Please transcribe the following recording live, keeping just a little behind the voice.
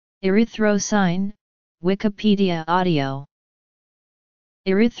Erythrosine, Wikipedia audio.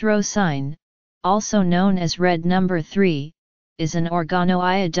 Erythrosine, also known as red number 3, is an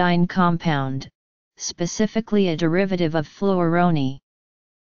organoiodine compound, specifically a derivative of fluorone.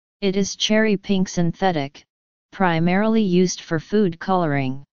 It is cherry pink synthetic, primarily used for food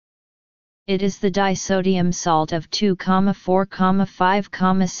coloring. It is the disodium salt of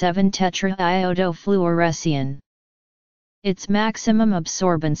 2,4,5,7 tetraiodofluorescein. Its maximum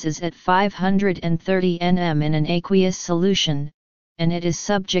absorbance is at 530 nm in an aqueous solution, and it is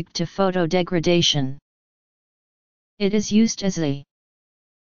subject to photodegradation. It is used as a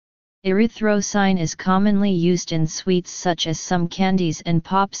Erythrosine is commonly used in sweets such as some candies and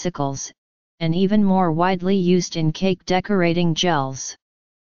popsicles, and even more widely used in cake decorating gels.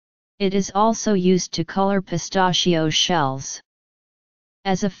 It is also used to color pistachio shells.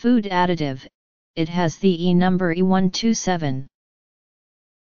 As a food additive, it has the E number E127.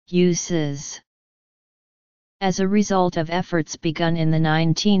 Uses. As a result of efforts begun in the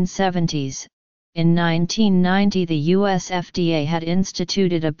 1970s, in 1990 the US FDA had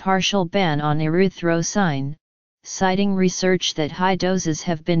instituted a partial ban on erythrosine, citing research that high doses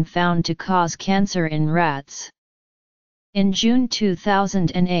have been found to cause cancer in rats. In June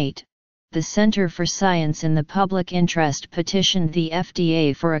 2008, the Center for Science in the Public Interest petitioned the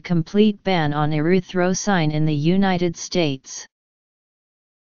FDA for a complete ban on erythrosine in the United States.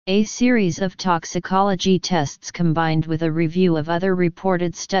 A series of toxicology tests combined with a review of other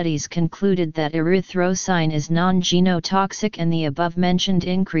reported studies concluded that erythrosine is non-genotoxic and the above-mentioned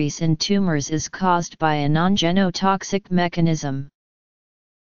increase in tumors is caused by a non-genotoxic mechanism.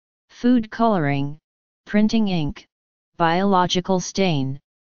 Food coloring, printing ink, biological stain,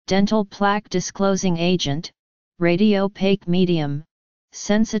 dental plaque disclosing agent, radiopaque medium,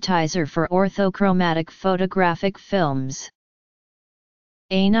 sensitizer for orthochromatic photographic films.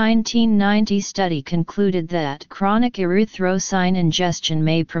 A 1990 study concluded that chronic erythrosine ingestion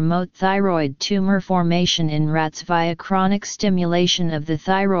may promote thyroid tumor formation in rats via chronic stimulation of the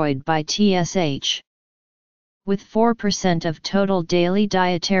thyroid by TSH. With 4% of total daily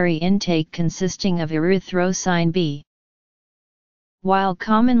dietary intake consisting of erythrosine B. While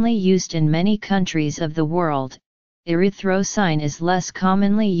commonly used in many countries of the world, erythrosine is less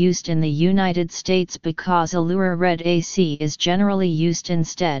commonly used in the United States because Allura Red AC is generally used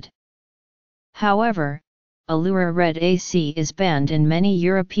instead. However, Allura Red AC is banned in many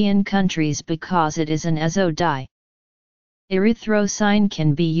European countries because it is an azo dye. Erythrosine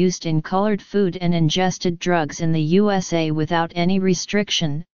can be used in colored food and ingested drugs in the USA without any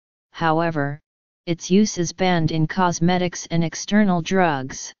restriction, however, its use is banned in cosmetics and external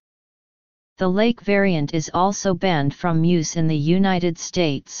drugs. The Lake variant is also banned from use in the United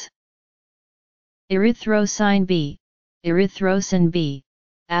States. Erythrosine B, Erythrosine B,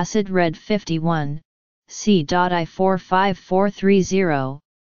 acid red 51, C.I45430,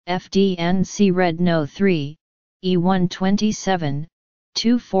 FDNC red no 3, E127,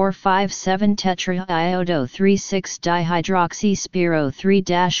 2457 tetraiodo 36-dihydroxyspiro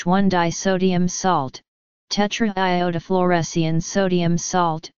 3-1 disodium salt, tetraiodofluorescein sodium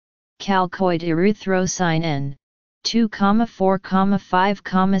salt, calcoid erythrosine N,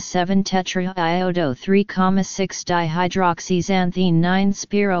 2,4,5,7 tetraiodo 3,6 dihydroxyxanthine 9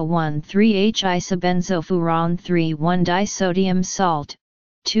 spiro 1,3 H isobenzofuran 3,1 disodium salt,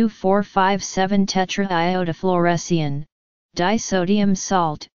 2,4,5,7 tetraiodofluorescein, disodium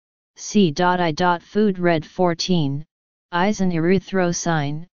salt, C.I. Food red 14, Isen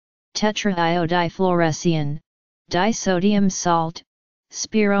erythrosine, tetraiodifluorescein, disodium salt,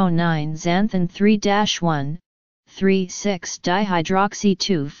 spiro 9 xanthan 3-1, 3,6 dihydroxy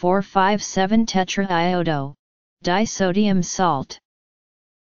 2,4,5,7 tetraiodo, disodium salt.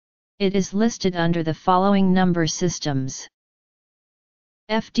 It is listed under the following number systems.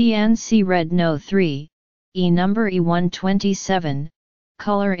 FDNC red no 3, E number E127,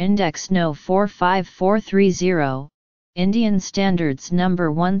 color index no 45430, Indian standards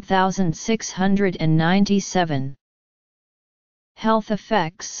number 1697. Health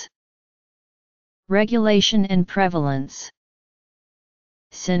effects. Regulation and prevalence.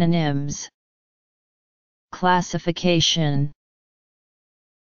 Synonyms. Classification.